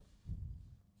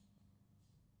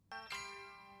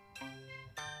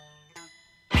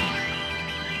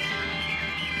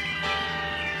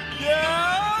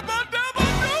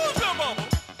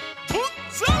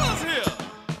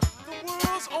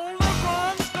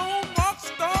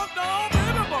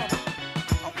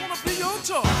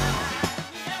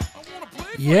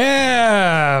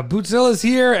Yeah, Bootzilla's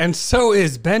here, and so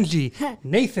is Benji,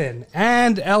 Nathan,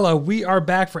 and Ella. We are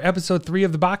back for episode 3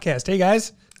 of the podcast. Hey,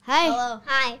 guys. Hi. Hello.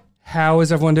 Hi. How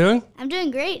is everyone doing? I'm doing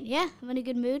great. Yeah, I'm in a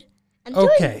good mood. I'm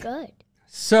Okay. doing good.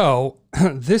 So,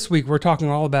 this week we're talking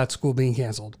all about school being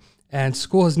canceled. And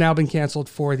school has now been canceled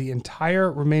for the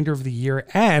entire remainder of the year,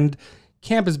 and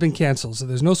camp has been canceled. So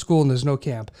there's no school and there's no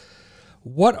camp.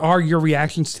 What are your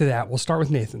reactions to that? We'll start with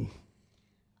Nathan.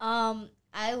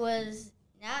 I was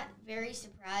not very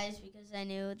surprised because I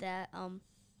knew that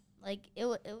it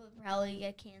would probably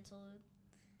get canceled.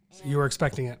 So you were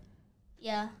expecting it.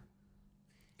 Yeah.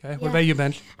 Okay. What about you,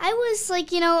 Benj? I was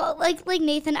like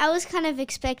Nathan, I was kind of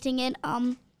expecting it.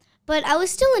 But I was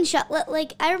still in shock.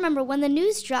 Like I remember when the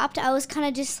news dropped, I was kind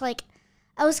of just like,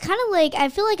 I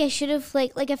feel like I should have I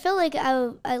feel like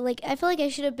I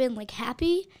should have been like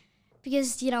happy,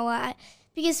 because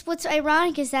because what's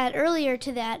ironic is that earlier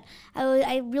to that,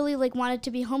 I really like wanted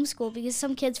to be homeschooled, because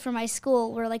some kids from my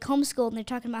school were like homeschooled and they're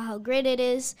talking about how great it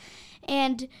is,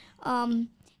 and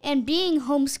being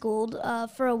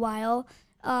homeschooled for a while,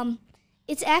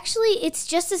 it's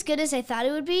just as good as I thought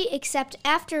it would be, except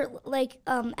after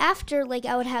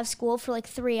I would have school for like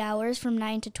 3 hours from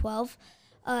 9 to 12,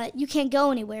 you can't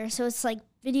go anywhere, so it's like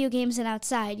video games and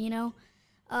outside,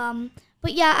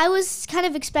 But yeah, I was kind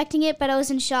of expecting it, but I was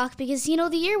in shock because, the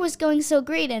year was going so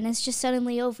great and it's just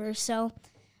suddenly over. So,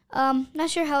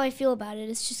 not sure how I feel about it.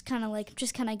 It's just kind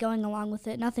of going along with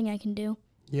it. Nothing I can do.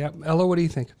 Yeah. Ella, what do you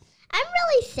think? I'm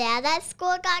really sad that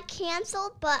school got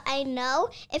canceled, but I know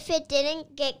if it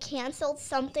didn't get canceled,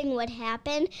 something would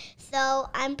happen. So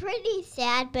I'm pretty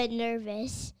sad but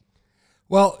nervous.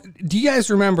 Well, do you guys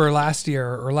remember last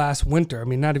year or last winter? I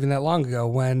mean, not even that long ago,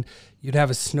 when you'd have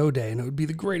a snow day and it would be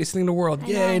the greatest thing in the world.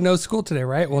 Yay, no school today,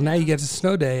 right? Well, now you get a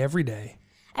snow day every day.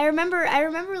 I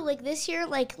remember like this year,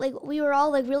 like we were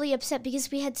all like really upset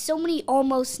because we had so many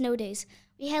almost snow days.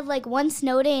 We had like one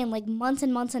snow day in like months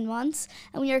and months and months,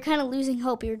 and we were kind of losing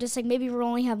hope. We were just like, maybe we'll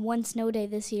only have one snow day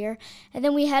this year. And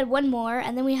then we had one more,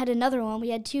 and then we had another one. We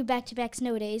had 2 back-to-back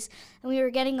snow days, and we were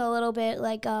getting a little bit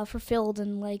like fulfilled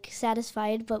and like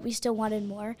satisfied, but we still wanted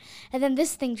more. And then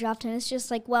this thing dropped, and it's just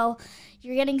like, well,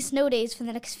 you're getting snow days for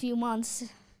the next few months.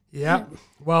 Yeah.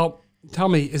 Well, tell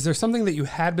me, is there something that you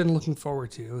had been looking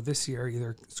forward to this year,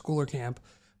 either school or camp,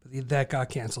 but that got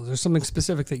canceled? Is there something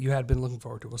specific that you had been looking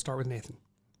forward to? We'll start with Nathan.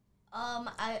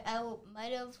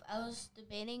 I was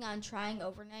debating on trying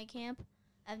overnight camp.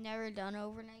 I've never done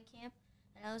overnight camp,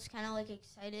 and I was kind of like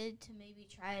excited to maybe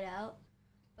try it out,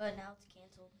 but now it's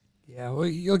canceled. Yeah, well,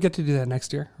 you'll get to do that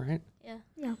next year, right?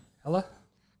 Yeah. Ella?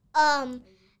 A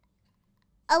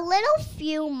little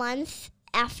few months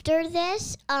after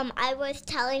this, I was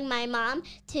telling my mom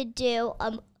to do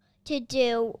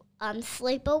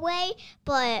sleepaway,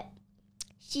 but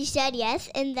she said yes,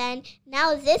 and then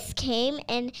now this came,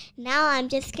 and now I'm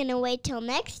just going to wait till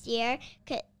next year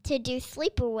to do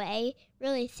sleepaway.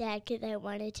 Really sad because I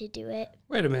wanted to do it.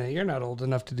 Wait a minute, you're not old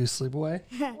enough to do sleepaway.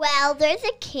 Well, there's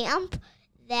a camp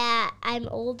that I'm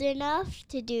old enough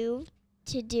to do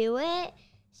it,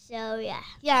 so yeah.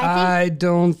 I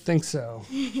don't think so.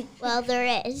 Well,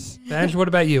 there is. Benj, what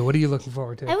about you? What are you looking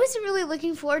forward to? I wasn't really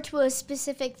looking forward to a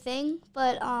specific thing,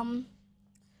 but I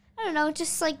don't know,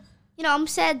 just like, I'm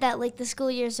sad that like the school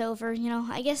year's over.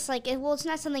 I guess it's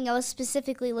not something I was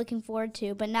specifically looking forward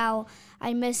to, but now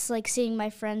I miss like seeing my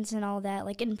friends and all that,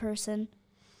 like in person.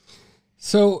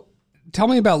 So tell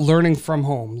me about learning from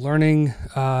home, learning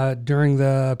during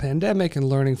the pandemic and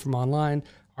learning from online.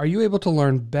 Are you able to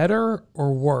learn better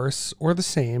or worse or the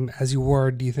same as you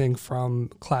were, do you think, from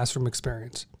classroom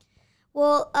experience?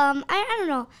 Well, I don't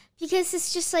know, because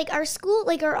it's just like our school,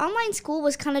 like our online school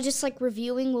was kind of just like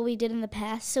reviewing what we did in the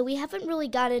past. So we haven't really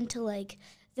got into like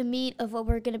the meat of what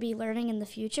we're going to be learning in the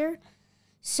future.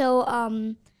 So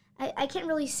I can't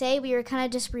really say. We were kind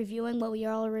of just reviewing what we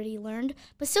already learned.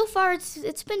 But so far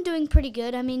it's been doing pretty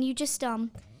good. I mean, you just,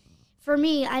 for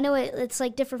me, I know it's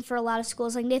like different for a lot of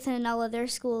schools. Like Nathan and Ella, their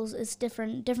schools is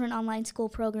different online school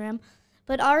program.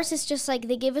 But ours is just like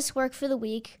they give us work for the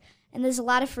week. And there's a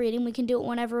lot of freedom. We can do it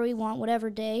whenever we want, whatever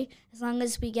day, as long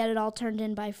as we get it all turned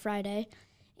in by Friday.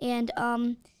 And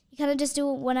you kind of just do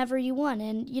it whenever you want.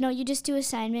 And, you just do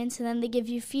assignments, and then they give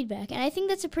you feedback. And I think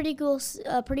that's a pretty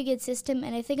good system,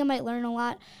 and I think I might learn a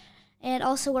lot. And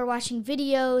also we're watching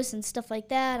videos and stuff like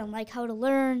that on, like, how to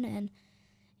learn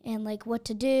and like, what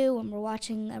to do. And we're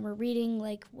watching and we're reading,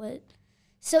 like, what.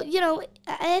 So,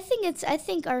 I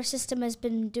think our system has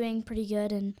been doing pretty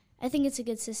good, and I think it's a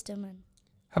good system. And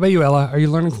how about you, Ella? Are you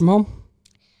learning from home?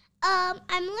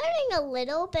 I'm learning a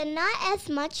little, but not as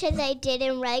much as I did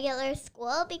in regular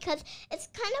school, because it's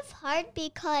kind of hard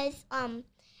because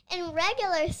in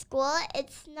regular school,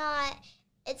 it's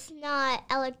not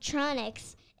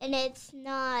electronics, and it's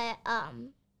not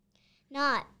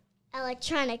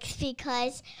electronics,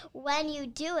 because when you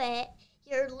do it,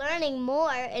 you're learning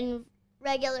more in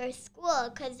regular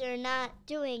school because they're not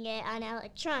doing it on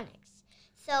electronics.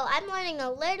 So I'm learning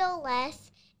a little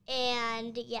less,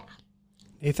 and yeah.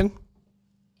 Nathan?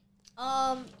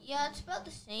 Yeah, it's about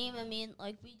the same. I mean,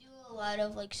 like, we do a lot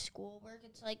of, like, schoolwork.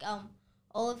 It's like,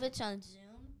 all of it's on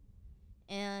Zoom,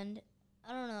 and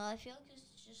I don't know, I feel like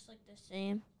it's just, like, the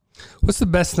same. What's the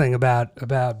best thing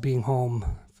about being home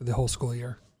for the whole school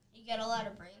year? You get a lot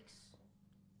of breaks.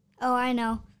 Oh, I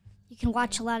know. You can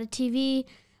watch a lot of TV,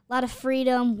 a lot of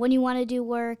freedom when you want to do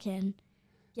work, and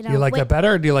Do you like that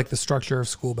better, or do you like the structure of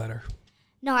school better?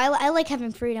 No, I like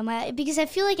having freedom because I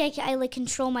feel like I like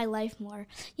control my life more.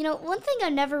 You know, one thing I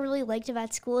never really liked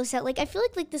about school is that, like, I feel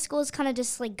like the school is kind of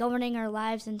just like governing our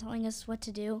lives and telling us what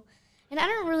to do, and I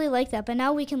don't really like that. But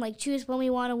now we can like choose when we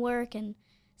want to work and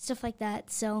stuff like that.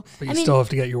 So, But you still have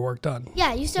to get your work done.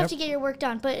 Yeah, you still have to get your work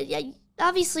done, but yeah,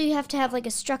 obviously you have to have like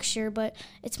a structure. But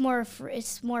it's more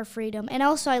freedom, and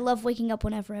also I love waking up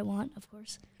whenever I want, of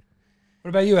course. What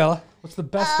about you, Ella? What's the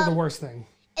best or the worst thing?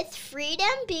 It's freedom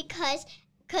because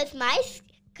my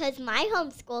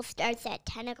homeschool starts at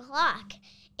 10 o'clock,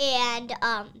 and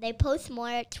they post more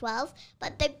at 12.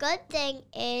 But the good thing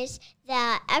is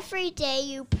that every day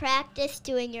you practice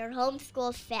doing your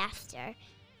homeschool faster.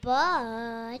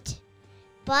 But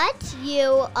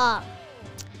you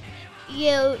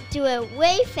do it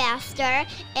way faster,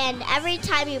 and every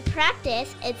time you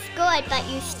practice, it's good, but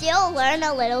you still learn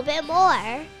a little bit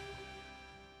more.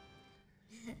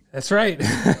 That's right.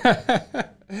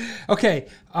 Okay,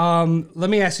 let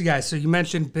me ask you guys. So you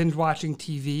mentioned binge watching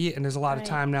TV, and there's a lot of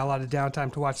time now, a lot of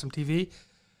downtime to watch some TV.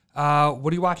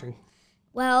 What are you watching?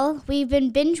 Well, we've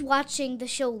been binge watching the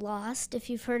show Lost, if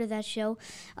you've heard of that show.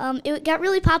 It got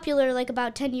really popular like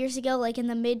about 10 years ago, like in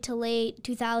the mid to late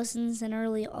 2000s and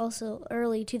early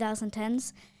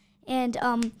 2010s. And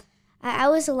I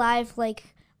was alive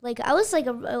I was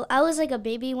like a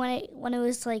baby when it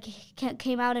was like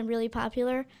came out and really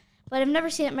popular. But I've never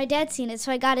seen it. My dad's seen it,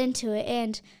 so I got into it,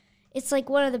 and it's like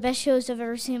one of the best shows I've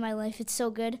ever seen in my life. It's so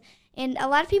good. And a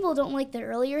lot of people don't like the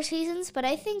earlier seasons, but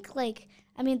I think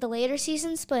the later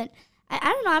seasons, but I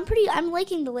don't know, I'm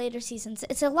liking the later seasons.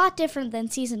 It's a lot different than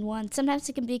season 1. Sometimes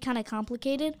it can be kind of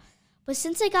complicated, but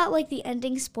since I got like the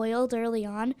ending spoiled early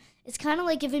on, it's kind of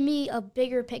like giving me a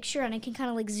bigger picture, and I can kind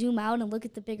of like zoom out and look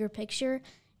at the bigger picture.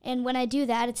 And when I do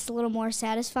that, it's a little more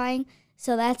satisfying.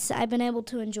 So I've been able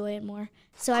to enjoy it more.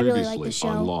 So I really like the show.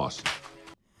 On Lost.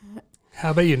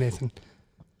 How about you, Nathan?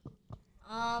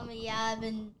 Yeah, I've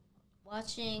been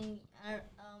watching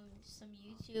some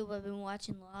YouTube. I've been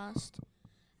watching Lost.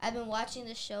 I've been watching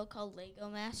this show called Lego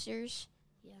Masters.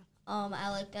 Yeah. I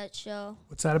like that show.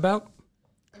 What's that about?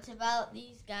 It's about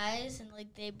these guys, and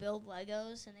like they build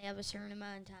Legos, and they have a certain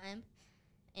amount of time,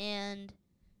 and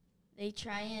they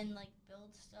try and like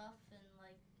build stuff, and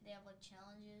like they have like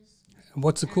challenges.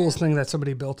 What's the coolest thing that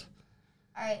somebody built?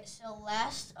 All right, so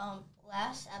last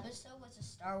episode was a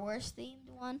Star Wars themed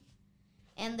one,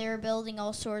 and they were building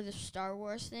all sorts of Star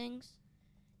Wars things,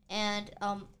 and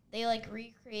they like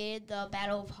recreated the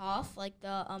Battle of Hoth, like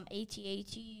the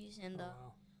AT-ATs and the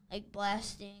like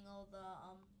blasting all the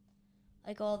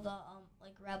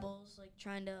rebels, like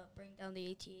trying to bring down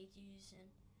the AT-ATs, and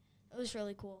it was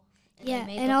really cool. And Yeah, they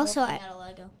made and the whole also thing out of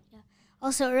Lego.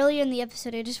 Also, earlier in the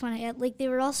episode, I just want to add, like, they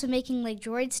were also making, like,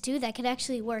 droids, too, that could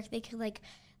actually work. They could,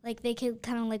 they could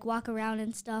kind of, like, walk around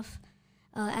and stuff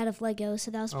out of Lego,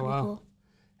 so that was pretty cool.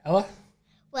 Ella?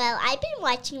 Well, I've been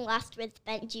watching Lost with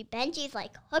Benji. Benji's,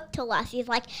 like, hooked to Lost. He's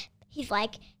like, hey,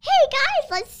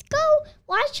 guys, let's go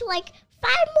watch, like,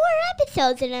 5 more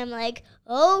episodes. And I'm like,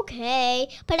 okay.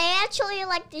 But I actually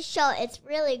like the show. It's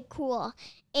really cool.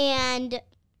 And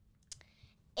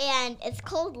it's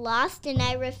called Lost, and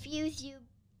I refuse you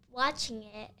watching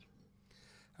it.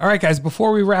 All right, guys,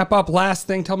 before we wrap up, last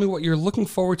thing, tell me what you're looking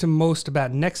forward to most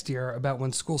about next year, about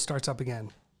when school starts up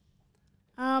again.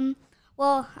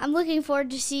 Well, I'm looking forward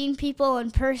to seeing people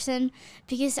in person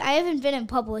because I haven't been in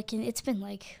public, and it's been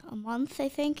like a month, I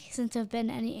think, since I've been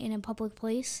in a public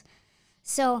place.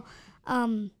 So,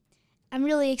 I'm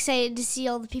really excited to see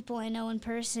all the people I know in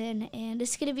person, and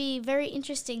it's going to be very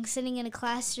interesting sitting in a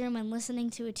classroom and listening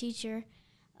to a teacher.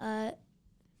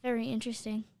 Very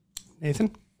interesting.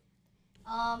 Nathan?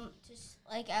 Just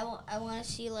like I want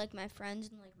to see like my friends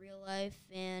in like real life,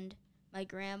 and my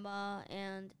grandma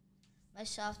and my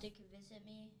softie could visit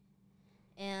me,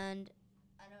 and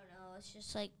I don't know. It's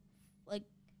just like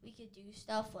we could do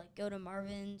stuff like go to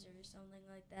Marvin's or something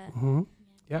like that. Mm-hmm.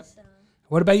 Yep. So,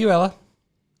 What about you, Ella?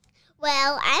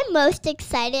 Well, I'm most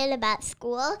excited about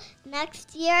school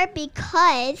next year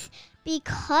because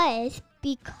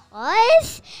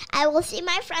I will see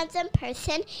my friends in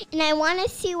person, and I want to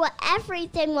see what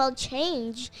everything will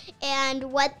change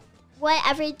and what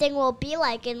everything will be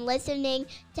like, and listening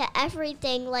to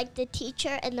everything like the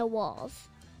teacher and the walls.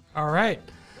 All right.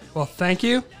 Well, thank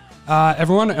you,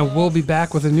 everyone, and we'll be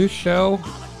back with a new show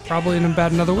probably in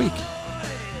about another week.